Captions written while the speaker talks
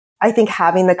I think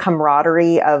having the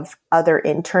camaraderie of other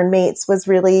intern mates was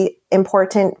really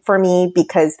important for me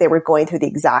because they were going through the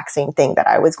exact same thing that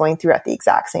I was going through at the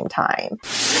exact same time.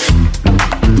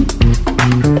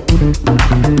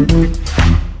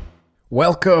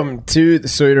 Welcome to the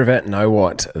So You're a Vet Now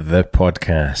What, the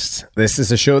podcast. This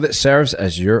is a show that serves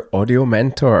as your audio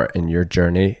mentor in your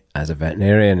journey as a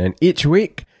veterinarian. And each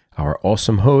week, our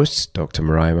awesome host, Dr.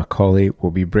 Mariah McCauley, will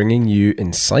be bringing you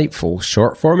insightful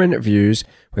short-form interviews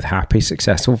with happy,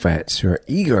 successful vets who are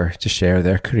eager to share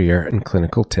their career and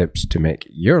clinical tips to make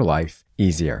your life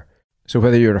easier. So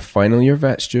whether you're a final year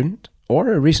vet student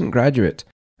or a recent graduate,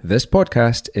 this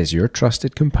podcast is your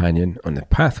trusted companion on the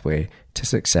pathway to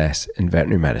success in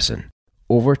veterinary medicine.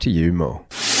 Over to you, Mo.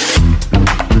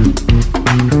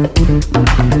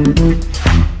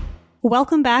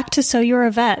 Welcome back to So You're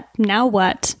a Vet, Now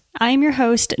What? I am your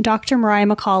host, Dr. Mariah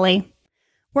McCauley.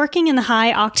 Working in the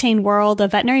high-octane world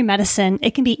of veterinary medicine,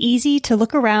 it can be easy to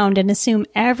look around and assume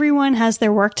everyone has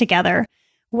their work together.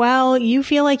 Well, you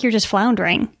feel like you're just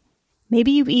floundering.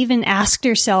 Maybe you've even asked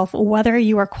yourself whether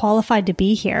you are qualified to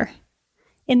be here.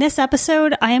 In this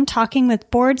episode, I am talking with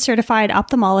board-certified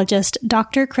ophthalmologist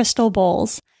Dr. Crystal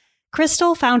Boles.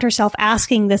 Crystal found herself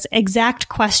asking this exact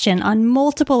question on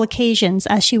multiple occasions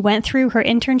as she went through her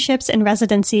internships and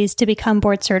residencies to become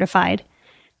board-certified.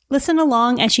 Listen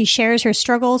along as she shares her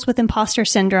struggles with imposter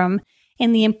syndrome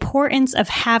and the importance of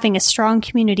having a strong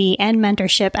community and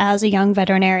mentorship as a young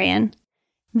veterinarian.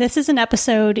 This is an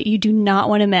episode you do not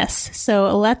want to miss,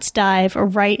 so let's dive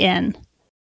right in.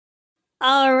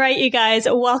 All right, you guys,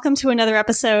 welcome to another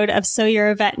episode of So You're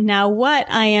a Vet Now What?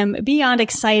 I am beyond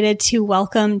excited to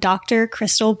welcome Dr.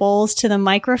 Crystal Boles to the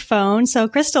microphone. So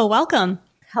Crystal, welcome.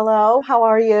 Hello, how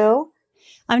are you?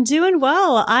 I'm doing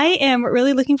well. I am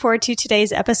really looking forward to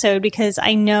today's episode because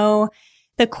I know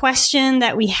the question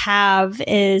that we have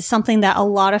is something that a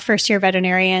lot of first-year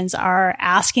veterinarians are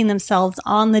asking themselves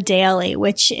on the daily,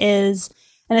 which is,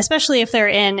 and especially if they're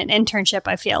in an internship,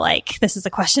 I feel like this is the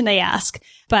question they ask.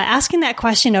 But asking that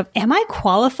question of, am I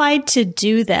qualified to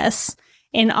do this?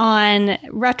 And on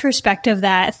retrospect of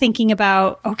that, thinking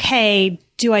about, okay,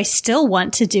 do I still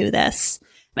want to do this?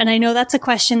 And I know that's a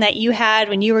question that you had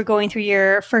when you were going through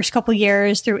your first couple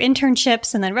years through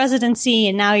internships and then residency,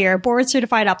 and now you're a board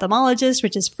certified ophthalmologist,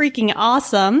 which is freaking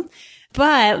awesome.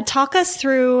 But talk us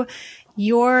through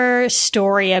your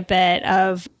story a bit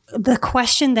of the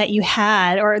question that you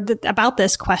had or about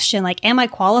this question, like, am I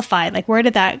qualified? Like, where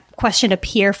did that question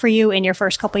appear for you in your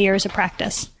first couple years of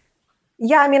practice?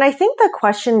 Yeah, I mean, I think the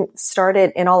question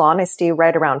started, in all honesty,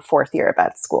 right around fourth year of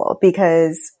vet school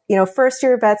because, first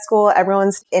year of vet school,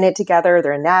 everyone's in it together,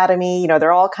 their anatomy,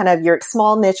 they're all kind of your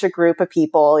small niche group of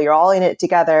people. You're all in it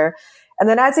together. And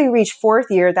then as you reach fourth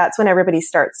year, that's when everybody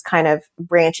starts kind of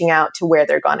branching out to where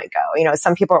they're going to go.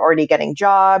 Some people are already getting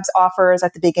jobs offers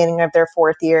at the beginning of their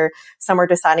fourth year. Some are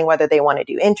deciding whether they want to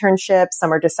do internships.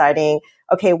 Some are deciding,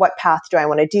 okay, what path do I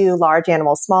want to do? Large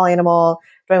animal, small animal?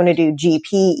 Do I want to do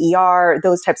GP, ER,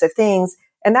 those types of things?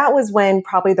 And that was when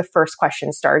probably the first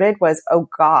question started was, oh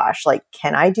gosh, like,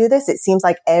 can I do this? It seems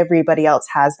like everybody else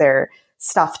has their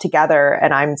stuff together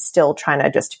and I'm still trying to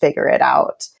just figure it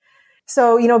out.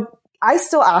 So, I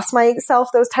still ask myself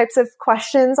those types of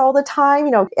questions all the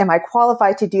time. Am I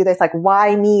qualified to do this? Like,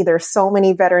 why me? There's so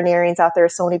many veterinarians out there,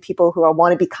 so many people who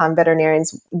want to become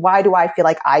veterinarians. Why do I feel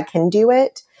like I can do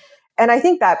it? And I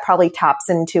think that probably taps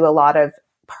into a lot of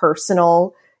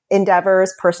personal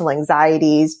endeavors, personal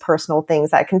anxieties, personal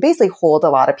things that can basically hold a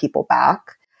lot of people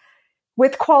back.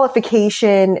 With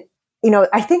qualification,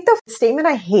 I think the statement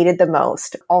I hated the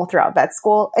most all throughout vet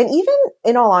school, and even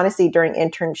in all honesty during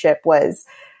internship, was,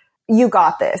 you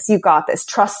got this,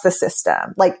 trust the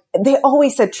system. Like, they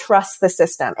always said, trust the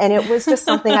system. And it was just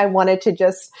something I wanted to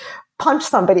just punch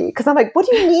somebody because I'm like, what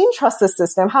do you mean trust the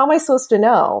system? How am I supposed to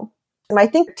know? And I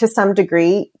think to some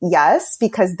degree, yes,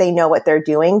 because they know what they're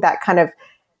doing. That kind of,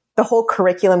 the whole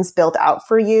curriculum's built out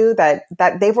for you, that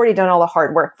they've already done all the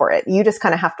hard work for it. You just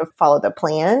kind of have to follow the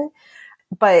plan.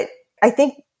 But I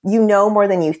think more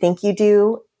than you think you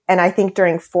do. And I think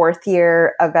during fourth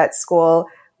year of vet school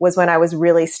was when I was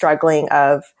really struggling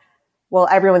of, well,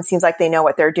 everyone seems like they know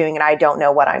what they're doing and I don't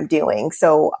know what I'm doing.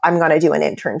 So I'm going to do an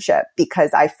internship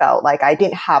because I felt like I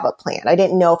didn't have a plan. I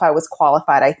didn't know if I was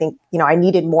qualified. I think, I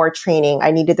needed more training.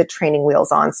 I needed the training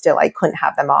wheels on still. I couldn't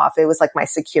have them off. It was like my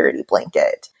security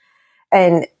blanket.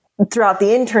 And throughout the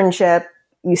internship,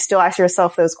 you still ask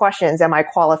yourself those questions. Am I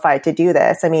qualified to do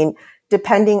this? I mean,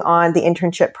 depending on the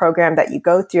internship program that you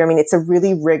go through, it's a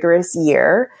really rigorous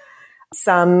year.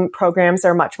 Some programs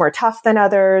are much more tough than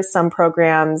others. Some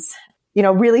programs,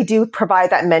 really do provide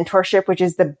that mentorship, which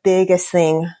is the biggest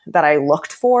thing that I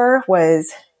looked for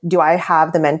was, do I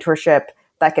have the mentorship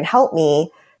that can help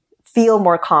me feel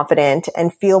more confident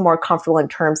and feel more comfortable in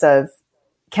terms of,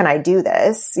 can I do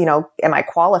this? Am I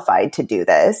qualified to do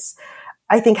this?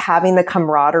 I think having the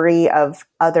camaraderie of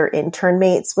other intern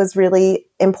mates was really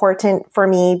important for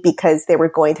me because they were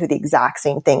going through the exact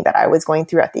same thing that I was going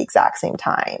through at the exact same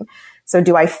time. So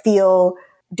do I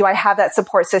have that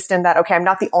support system that, okay, I'm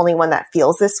not the only one that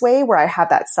feels this way, where I have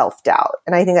that self-doubt?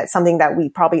 And I think that's something that we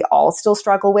probably all still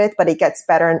struggle with, but it gets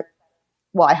better. And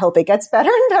well, I hope it gets better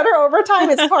and better over time.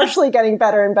 It's partially getting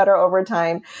better and better over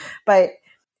time. But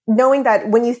knowing that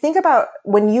when you think about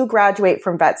when you graduate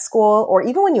from vet school, or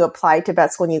even when you applied to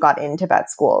vet school and you got into vet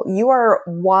school, you are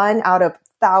one out of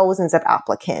thousands of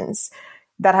applicants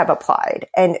that have applied.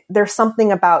 And there's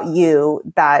something about you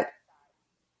that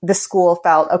the school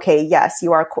felt, okay, yes,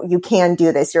 you can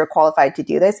do this. You're qualified to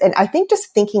do this. And I think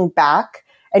just thinking back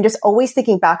and just always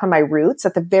thinking back on my roots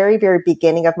at the very, very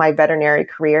beginning of my veterinary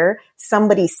career,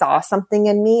 somebody saw something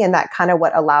in me, and that kind of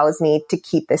what allows me to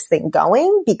keep this thing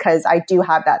going, because I do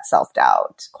have that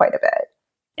self-doubt quite a bit.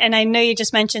 And I know you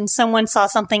just mentioned someone saw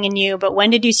something in you, but when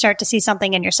did you start to see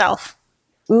something in yourself?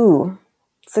 Ooh,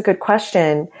 it's a good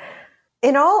question.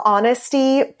 In all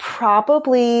honesty,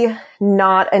 probably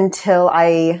not until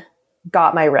I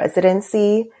got my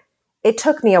residency. It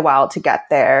took me a while to get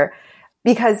there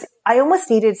because I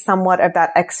almost needed somewhat of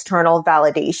that external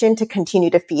validation to continue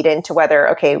to feed into whether,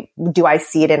 okay, do I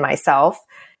see it in myself?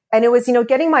 And it was,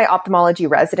 getting my ophthalmology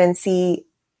residency,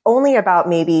 only about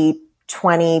maybe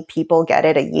 20 people get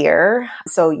it a year.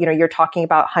 So, you're talking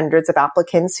about hundreds of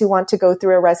applicants who want to go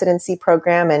through a residency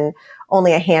program, and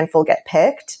only a handful get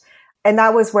picked. And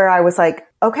that was where I was like,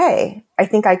 okay, I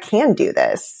think I can do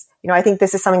this. I think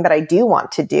this is something that I do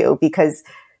want to do, because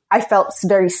I felt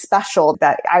very special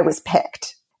that I was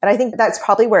picked. And I think that's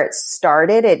probably where it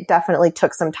started. It definitely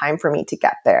took some time for me to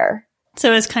get there.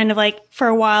 So it was kind of like, for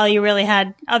a while, you really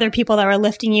had other people that were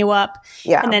lifting you up.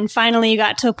 Yeah. And then finally you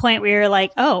got to a point where you're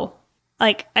like, oh,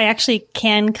 like I actually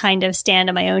can kind of stand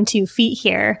on my own 2 feet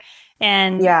here.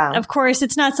 And of course,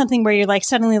 it's not something where you're like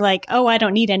suddenly like, oh, I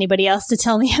don't need anybody else to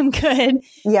tell me I'm good.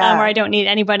 Or I don't need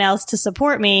anyone else to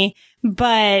support me.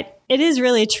 But it is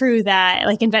really true that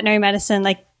like in veterinary medicine,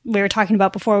 like we were talking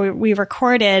about before we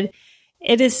recorded,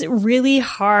 it is really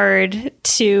hard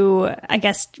to, I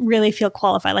guess, really feel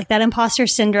qualified. Like that imposter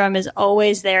syndrome is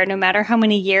always there, no matter how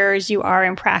many years you are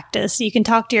in practice. You can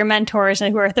talk to your mentors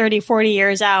who are 30, 40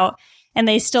 years out, and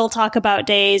they still talk about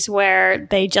days where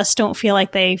they just don't feel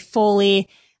like they fully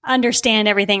understand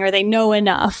everything or they know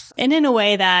enough. And in a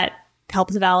way that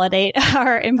helps validate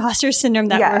our imposter syndrome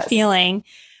that we're feeling.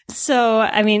 So,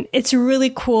 I mean, it's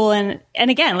really cool. And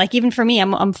again, like even for me,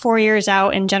 I'm 4 years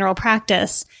out in general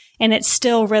practice, and it's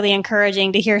still really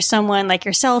encouraging to hear someone like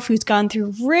yourself who's gone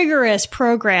through rigorous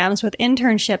programs with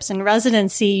internships and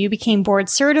residency. You became board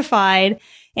certified,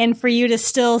 and for you to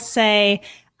still say,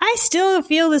 I still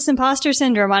feel this imposter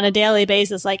syndrome on a daily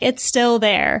basis. Like it's still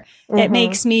there. Mm-hmm. It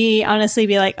makes me honestly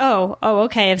be like, oh,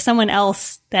 okay. If someone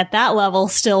else at that level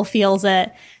still feels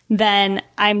it, then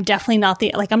I'm definitely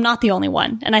I'm not the only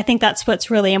one. And I think that's what's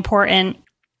really important.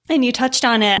 And you touched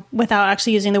on it without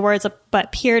actually using the words,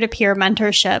 but peer-to-peer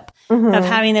mentorship of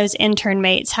having those intern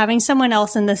mates, having someone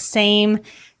else in the same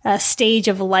stage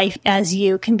of life as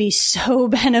you can be so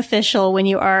beneficial when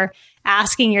you are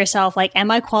asking yourself, like, am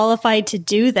I qualified to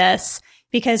do this?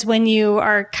 Because when you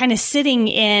are kind of sitting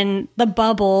in the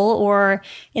bubble or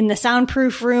in the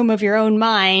soundproof room of your own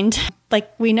mind,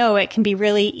 like we know it can be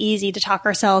really easy to talk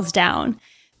ourselves down.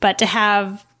 But to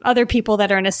have other people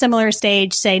that are in a similar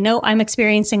stage say, no, I'm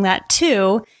experiencing that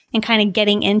too, and kind of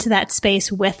getting into that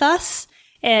space with us,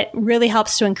 it really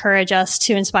helps to encourage us,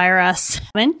 to inspire us,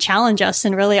 and challenge us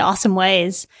in really awesome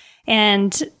ways.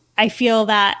 And I feel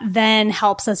that then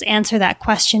helps us answer that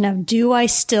question of, do I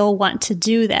still want to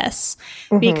do this?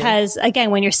 Because again,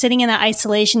 when you're sitting in that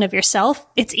isolation of yourself,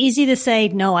 it's easy to say,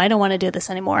 no, I don't want to do this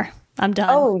anymore. I'm done.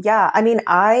 Oh yeah. I mean,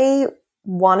 I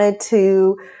was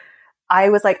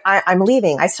like, I'm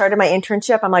leaving. I started my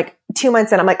internship. I'm like 2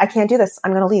 months in, I'm like, I can't do this.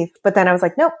 I'm going to leave. But then I was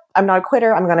like, nope, I'm not a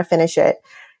quitter. I'm going to finish it.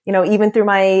 Even through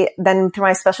my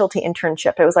specialty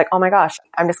internship, it was like, oh my gosh,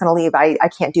 I'm just going to leave. I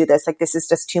can't do this. Like, this is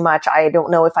just too much. I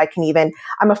don't know if I can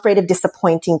I'm afraid of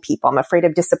disappointing people. I'm afraid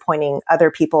of disappointing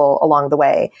other people along the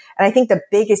way. And I think the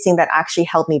biggest thing that actually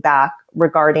held me back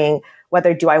regarding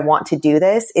whether do I want to do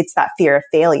this, it's that fear of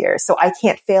failure. So I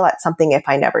can't fail at something if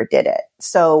I never did it.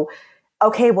 So,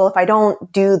 okay, well, if I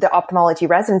don't do the ophthalmology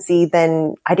residency,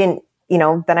 then I didn't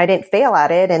fail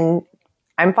at it and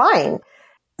I'm fine.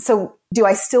 So do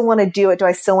I still want to do it? Do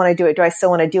I still want to do it? Do I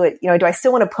still want to do it? Do I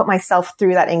still want to put myself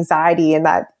through that anxiety and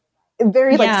that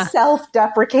very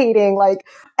self-deprecating,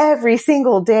 every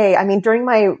single day? I mean, during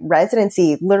my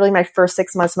residency, literally my first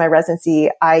 6 months of my residency,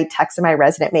 I texted my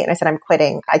resident mate and I said, I'm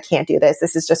quitting. I can't do this.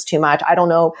 This is just too much. I don't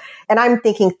know. And I'm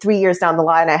thinking 3 years down the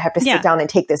line, I have to sit down and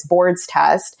take this boards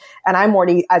test. And I'm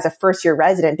already, as a first year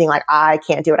resident, being like, I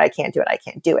can't do it. I can't do it. I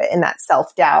can't do it. And that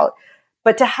self-doubt.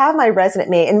 But to have my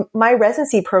resident mate, and my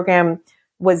residency program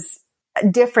was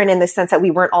different in the sense that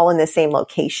we weren't all in the same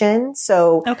location.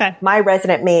 So my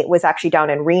resident mate was actually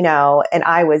down in Reno and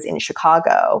I was in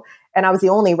Chicago, and I was the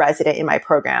only resident in my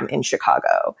program in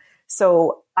Chicago.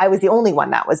 So I was the only one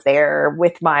that was there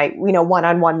with my,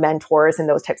 one-on-one mentors and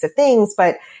those types of things.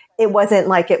 But it wasn't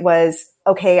like it was,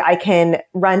 okay, I can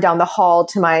run down the hall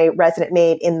to my resident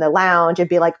mate in the lounge and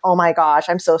be like, oh my gosh,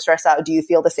 I'm so stressed out. Do you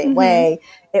feel the same way?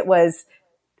 It was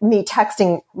me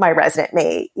texting my resident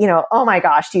mate, oh my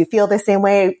gosh, do you feel the same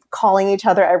way? Calling each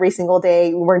other every single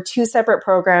day. We're in two separate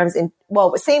programs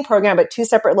same program, but two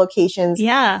separate locations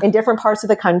in different parts of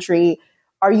the country.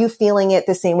 Are you feeling it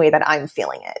the same way that I'm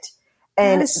feeling it?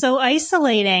 And that is so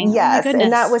isolating. Yes. Oh,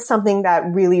 and that was something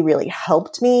that really, really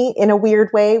helped me in a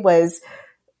weird way was,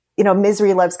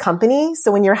 misery loves company.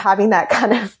 So when you're having that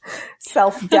kind of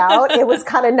self-doubt, it was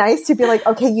kind of nice to be like,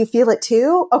 okay, you feel it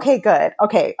too? Okay, good.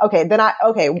 Okay. Then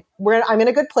I'm in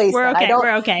a good place. We're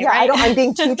okay. Right? I'm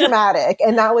being too dramatic.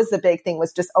 And that was the big thing,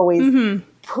 was just always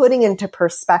putting into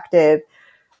perspective.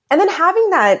 And then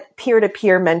having that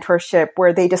peer-to-peer mentorship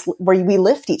where we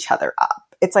lift each other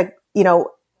up. It's like,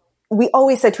 we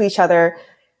always said to each other,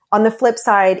 on the flip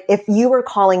side, if you were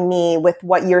calling me with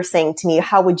what you're saying to me,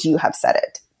 how would you have said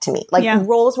it to me?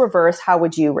 Roles reverse, how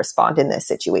would you respond in this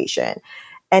situation?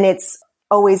 And it's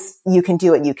always, you can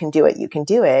do it, you can do it, you can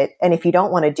do it. And if you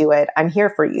don't want to do it, I'm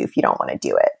here for you if you don't want to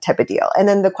do it, type of deal. And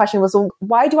then the question was, well,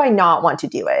 why do I not want to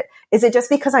do it? Is it just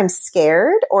because I'm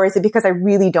scared, or is it because I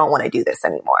really don't want to do this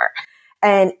anymore?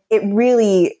 And it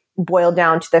really boiled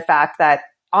down to the fact that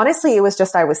honestly, it was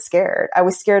just, I was scared. I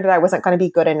was scared that I wasn't going to be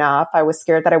good enough. I was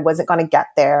scared that I wasn't going to get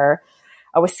there.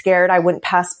 I was scared I wouldn't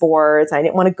pass boards. I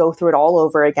didn't want to go through it all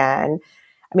over again.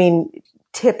 I mean,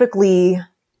 typically,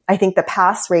 I think the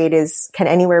pass rate can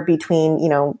anywhere between,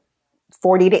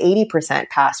 40 to 80%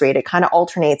 pass rate. It kind of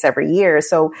alternates every year.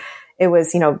 So it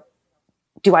was,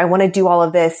 do I want to do all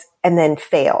of this and then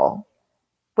fail?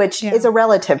 Which is a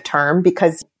relative term,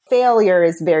 because failure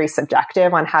is very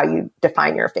subjective on how you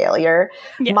define your failure.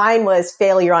 Yeah. Mine was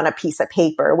failure on a piece of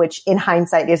paper, which in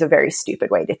hindsight is a very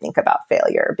stupid way to think about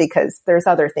failure, because there's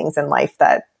other things in life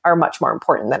that are much more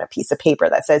important than a piece of paper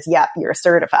that says, yep, you're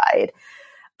certified.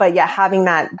 But yeah, having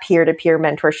that peer-to-peer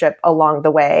mentorship along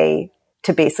the way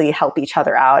to basically help each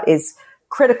other out is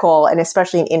critical. And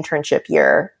especially in internship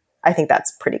year, I think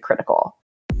that's pretty critical.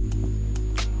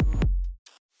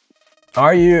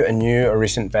 Are you a new or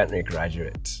recent veterinary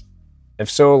graduate? If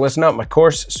so, listen up. My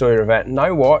course, So You're a Vet,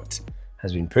 Now What,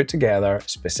 has been put together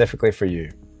specifically for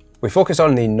you. We focus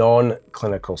on the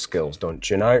non-clinical skills. Don't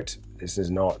tune out. This is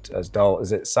not as dull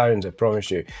as it sounds, I promise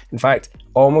you. In fact,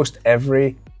 almost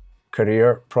every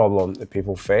career problem that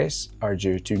people face are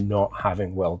due to not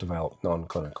having well-developed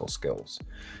non-clinical skills.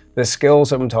 The skills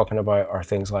that I'm talking about are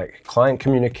things like client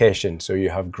communication, so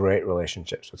you have great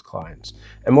relationships with clients.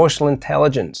 Emotional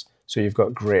intelligence, so you've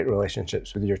got great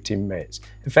relationships with your teammates.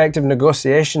 Effective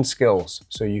negotiation skills,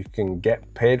 so you can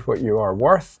get paid what you are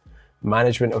worth.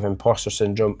 Management of imposter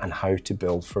syndrome, and how to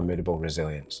build formidable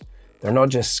resilience. They're not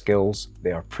just skills,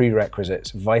 they are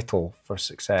prerequisites vital for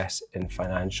success in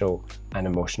financial and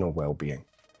emotional well-being.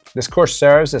 This course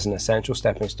serves as an essential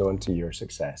stepping stone to your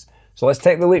success. So let's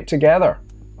take the leap together.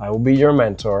 I will be your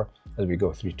mentor as we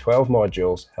go through 12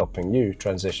 modules, helping you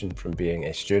transition from being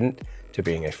a student to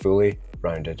being a fully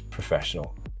rounded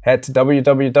professional. Head to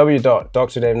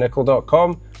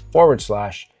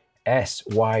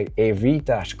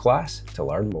www.drdavenicol.com/SYAV-class to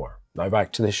learn more. Now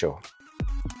back to the show.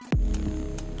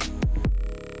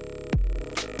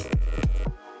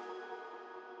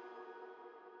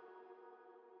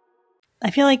 I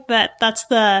feel like that's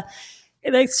the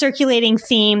circulating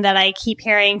theme that I keep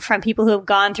hearing from people who have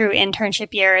gone through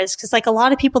internship years. Because like a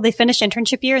lot of people, they finish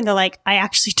internship year and they're like, I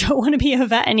actually don't want to be a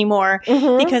vet anymore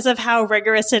because of how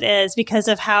rigorous it is, because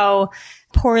of how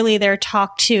poorly they're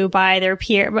talked to by their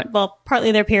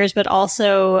partly their peers, but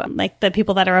also like the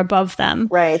people that are above them.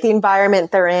 Right. The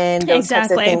environment they're in, those types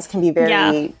of things can be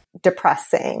very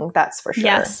depressing. That's for sure.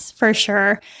 Yes, for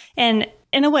sure. And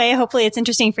in a way, hopefully it's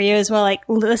interesting for you as well, like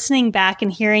listening back and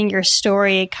hearing your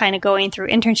story, kind of going through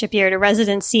internship year to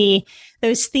residency,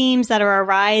 those themes that are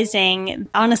arising.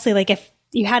 Honestly, like if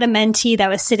you had a mentee that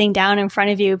was sitting down in front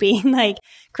of you being like,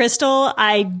 Crystal,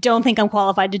 I don't think I'm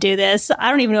qualified to do this.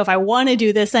 I don't even know if I want to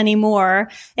do this anymore.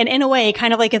 And in a way,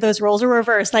 kind of like if those roles were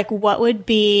reversed, like what would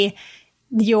be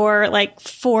your like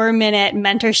 4-minute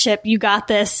mentorship, you got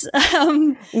this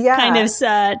kind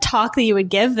of talk that you would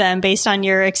give them based on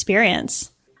your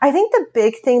experience? I think the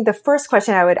big thing, the first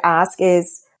question I would ask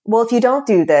is, well, if you don't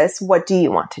do this, what do you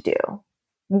want to do?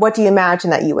 What do you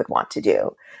imagine that you would want to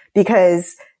do?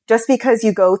 Because just because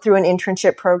you go through an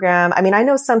internship program, I mean, I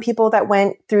know some people that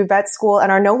went through vet school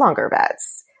and are no longer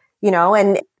vets,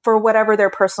 and for whatever their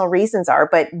personal reasons are,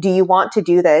 but do you want to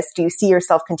do this? Do you see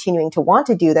yourself continuing to want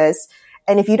to do this?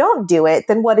 And if you don't do it,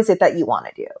 then what is it that you want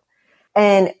to do?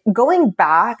 And going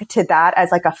back to that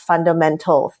as like a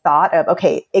fundamental thought of,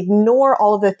 okay, ignore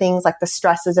all of the things like the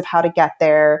stresses of how to get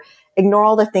there, ignore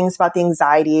all the things about the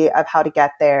anxiety of how to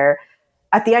get there.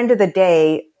 At the end of the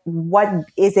day, what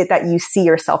is it that you see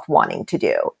yourself wanting to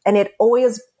do? And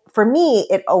for me,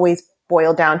 it always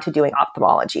boiled down to doing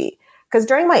ophthalmology. Because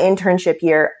during my internship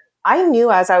year, I knew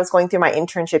as I was going through my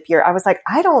internship year, I was like,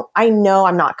 I know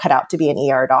I'm not cut out to be an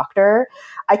ER doctor.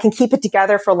 I can keep it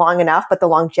together for long enough, but the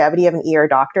longevity of an ER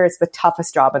doctor is the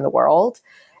toughest job in the world.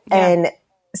 Yeah. And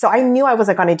so I knew I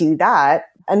wasn't going to do that.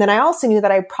 And then I also knew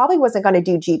that I probably wasn't going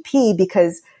to do GP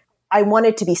because I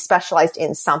wanted to be specialized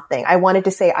in something. I wanted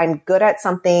to say I'm good at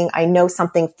something. I know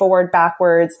something forward,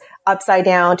 backwards, upside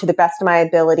down to the best of my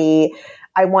ability.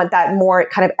 I want that more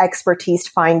kind of expertise,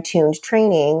 fine-tuned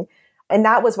training. And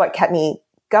that was what kept me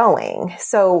going.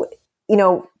 So,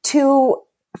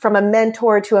 from a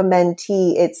mentor to a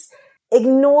mentee, it's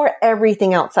ignore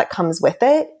everything else that comes with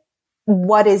it.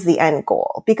 What is the end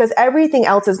goal? Because everything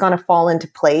else is going to fall into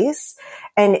place.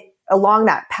 And along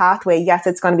that pathway, yes,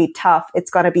 it's going to be tough.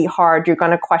 It's going to be hard. You're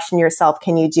going to question yourself.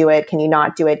 Can you do it? Can you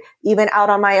not do it? Even out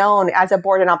on my own as a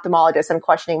boarded ophthalmologist, I'm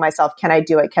questioning myself. Can I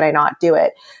do it? Can I not do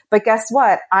it? But guess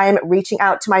what? I'm reaching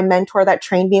out to my mentor that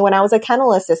trained me when I was a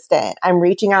kennel assistant. I'm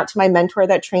reaching out to my mentor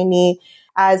that trained me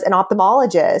as an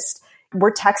ophthalmologist.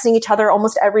 We're texting each other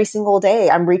almost every single day.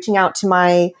 I'm reaching out to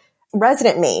my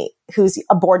resident mate who's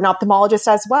a boarded ophthalmologist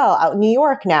as well out in New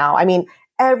York now. I mean,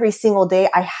 every single day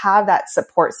I have that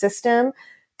support system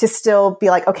to still be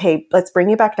like, okay, let's bring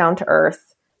you back down to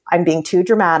earth. I'm being too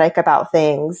dramatic about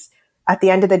things. At the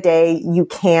end of the day, you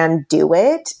can do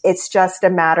it. It's just a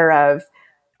matter of,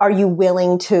 are you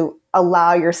willing to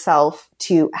allow yourself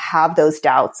to have those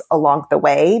doubts along the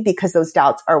way? Because those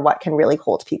doubts are what can really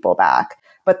hold people back.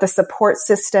 But the support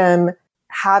system,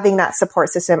 having that support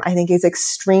system, I think is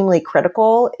extremely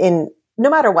critical in no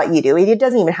matter what you do. It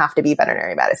doesn't even have to be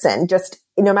veterinary medicine. Just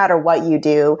no matter what you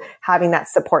do, having that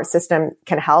support system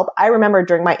can help. I remember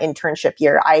during my internship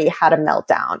year, I had a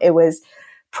meltdown. It was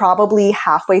probably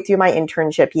halfway through my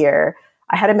internship year.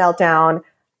 I had a meltdown.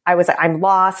 I was like, I'm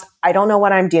lost. I don't know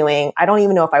what I'm doing. I don't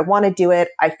even know if I want to do it.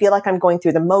 I feel like I'm going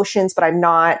through the motions, but I'm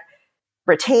not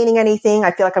retaining anything.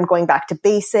 I feel like I'm going back to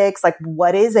basics. Like,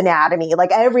 what is anatomy?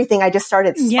 Like everything, I just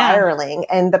started spiraling.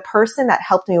 Yeah. And the person that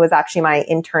helped me was actually my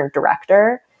intern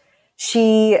director.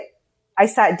 I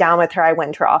sat down with her. I went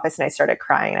into her office and I started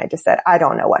crying. And I just said, I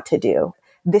don't know what to do.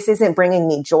 This isn't bringing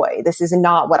me joy. This is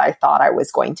not what I thought I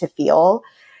was going to feel.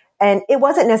 And it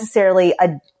wasn't necessarily a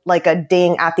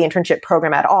ding at the internship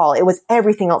program at all. It was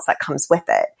everything else that comes with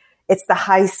it. It's the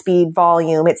high speed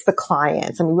volume. It's the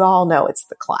clients. I mean, we all know it's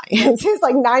the clients. It's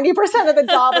like 90% of the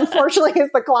job, unfortunately, is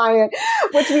the client,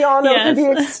 which we all know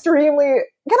can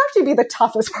actually be the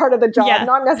toughest part of the job,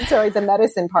 not necessarily the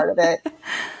medicine part of it.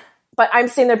 But I'm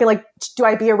sitting there being like, do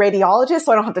I be a radiologist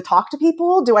so I don't have to talk to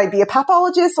people? Do I be a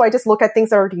pathologist so I just look at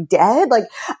things that are already dead? Like,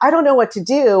 I don't know what to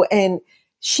do. And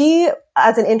she,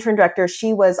 as an intern director,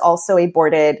 she was also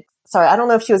I don't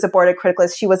know if she was a boarded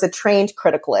criticalist. She was a trained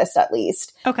criticalist, at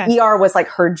least. Okay. ER was like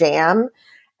her jam,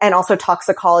 and also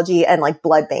toxicology and like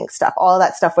blood bank stuff. All of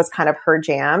that stuff was kind of her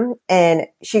jam. And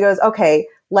she goes, okay,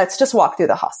 let's just walk through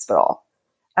the hospital.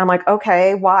 I'm like,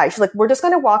 okay, why? She's like, we're just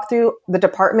going to walk through the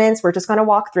departments. We're just going to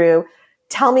walk through.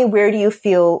 Tell me, where do you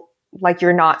feel like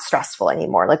you're not stressful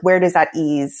anymore? Like, where does that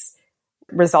ease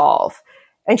resolve?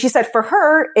 And she said for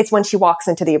her, it's when she walks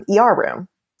into the ER room.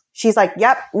 She's like,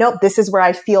 yep, nope, this is where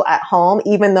I feel at home,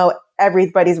 even though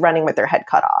everybody's running with their head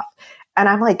cut off. And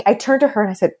I'm like, I turned to her and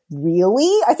I said, really?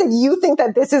 I said, you think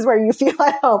that this is where you feel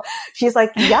at home? She's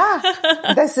like, yeah,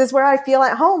 this is where I feel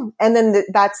at home. And then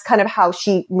that's kind of how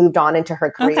she moved on into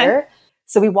her career. Okay.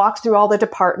 So we walked through all the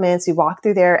departments, we walked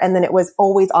through there. And then it was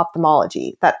always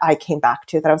ophthalmology that I came back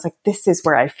to, that I was like, this is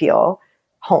where I feel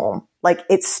home. Like,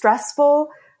 it's stressful,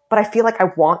 but I feel like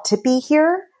I want to be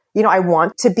here. I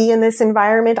want to be in this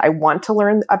environment. I want to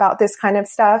learn about this kind of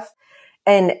stuff.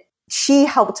 And she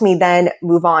helped me then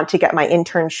move on to get my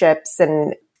internships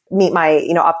and meet my,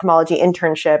 ophthalmology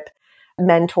internship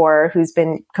mentor, who's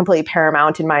been completely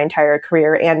paramount in my entire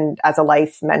career and as a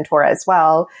life mentor as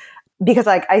well. Because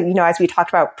as we talked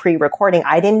about pre-recording,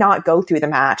 I did not go through the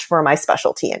match for my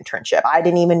specialty internship. I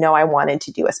didn't even know I wanted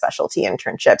to do a specialty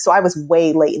internship. So I was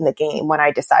way late in the game when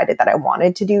I decided that I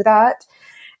wanted to do that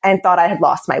and thought I had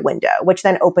lost my window, which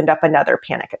then opened up another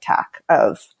panic attack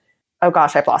of, oh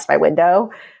gosh, I've lost my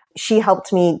window. She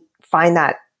helped me find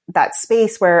that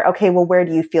space where, okay, well, where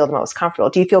do you feel the most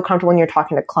comfortable? Do you feel comfortable when you're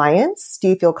talking to clients? Do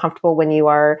you feel comfortable when you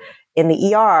are in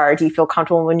the ER? Do you feel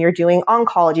comfortable when you're doing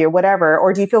oncology or whatever?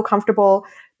 Or do you feel comfortable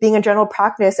being in general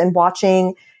practice and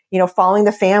watching, following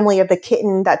the family of the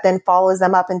kitten that then follows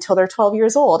them up until they're 12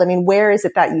 years old? I mean, where is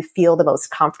it that you feel the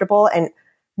most comfortable, and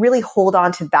really hold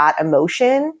on to that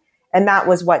emotion? And that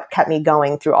was what kept me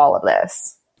going through all of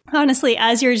this. Honestly,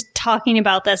 as you're talking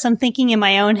about this, I'm thinking in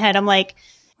my own head, I'm like,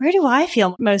 where do I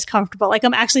feel most comfortable? Like,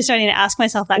 I'm actually starting to ask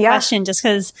myself that question just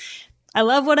because I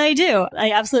love what I do.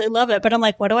 I absolutely love it. But I'm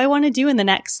like, what do I want to do in the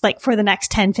next, for the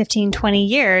next 10, 15, 20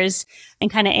 years,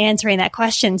 and kind of answering that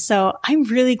question. So I'm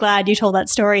really glad you told that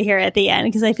story here at the end,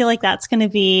 because I feel like that's going to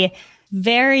be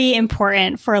very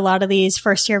important for a lot of these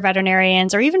first year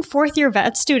veterinarians or even fourth year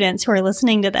vet students who are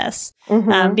listening to this.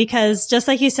 Because just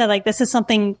like you said, this is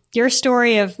something, your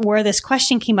story of where this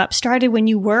question came up started when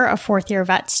you were a fourth year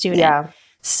vet student. Yeah.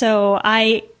 So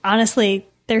I honestly,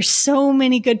 there's so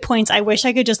many good points. I wish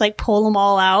I could just pull them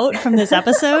all out from this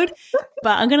episode,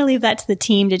 but I'm going to leave that to the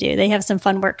team to do. They have some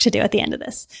fun work to do at the end of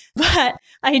this. But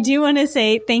I do want to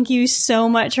say thank you so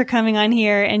much for coming on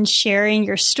here and sharing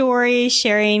your story,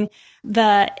 sharing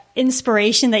the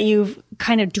inspiration that you've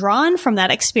kind of drawn from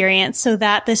that experience so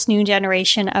that this new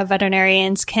generation of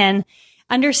veterinarians can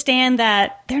understand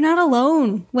that they're not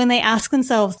alone when they ask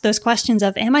themselves those questions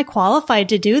of, am I qualified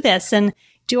to do this? And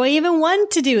do I even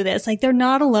want to do this? They're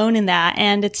not alone in that.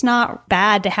 And it's not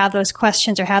bad to have those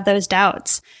questions or have those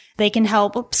doubts. They can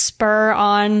help spur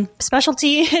on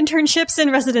specialty internships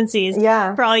and residencies,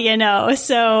 for all you know.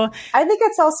 So I think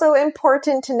it's also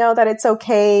important to know that it's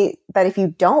okay that if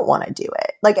you don't want to do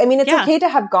it, it's okay to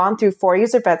have gone through 4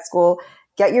 years of vet school,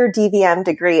 get your DVM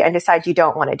degree, and decide you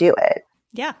don't want to do it.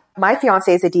 Yeah. My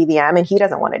fiance is a DVM and he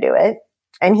doesn't want to do it.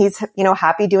 And he's,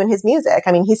 happy doing his music.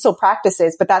 I mean, he still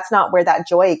practices, but that's not where that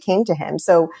joy came to him.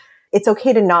 So it's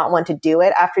okay to not want to do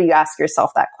it after you ask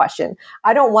yourself that question.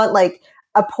 I don't want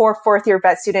a poor fourth year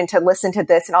vet student to listen to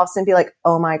this and all of a sudden be like,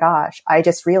 oh my gosh, I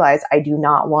just realized I do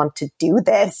not want to do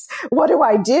this. What do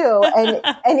I do? And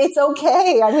it's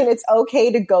okay. I mean, it's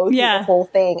okay to go through the whole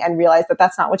thing and realize that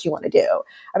that's not what you want to do.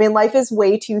 I mean, life is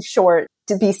way too short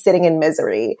to be sitting in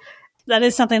misery. That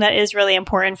is something that is really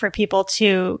important for people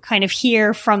to kind of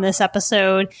hear from this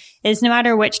episode, is no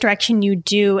matter which direction you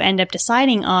do end up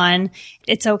deciding on,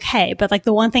 it's okay. But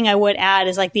the one thing I would add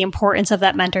is the importance of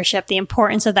that mentorship, the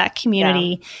importance of that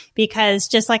community, because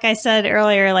just like I said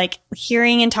earlier,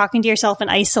 hearing and talking to yourself in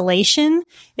isolation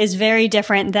is very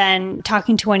different than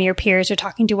talking to one of your peers or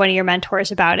talking to one of your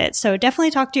mentors about it. So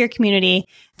definitely talk to your community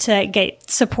to get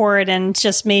support and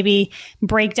just maybe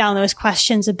break down those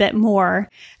questions a bit more.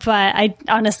 But I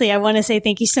want to say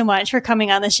thank you so much for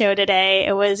coming on the show today.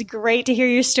 It was great to hear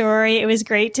your story. It was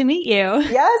great to meet you.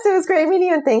 Yes, it was great meeting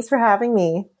you, and thanks for having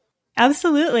me.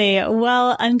 Absolutely.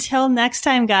 Well, until next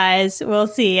time, guys, we'll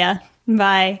see ya.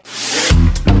 Bye.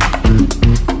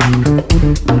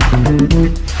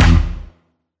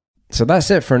 So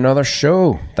that's it for another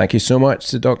show. Thank you so much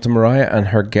to Dr. Mariah and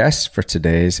her guests for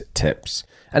today's tips.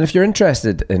 And if you're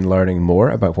interested in learning more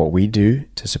about what we do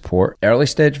to support early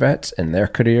stage vets in their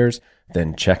careers,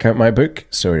 then check out my book,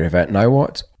 So You're a Vet Now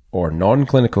What, or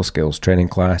non-clinical skills training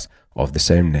class of the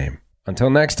same name. Until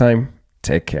next time,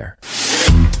 take care.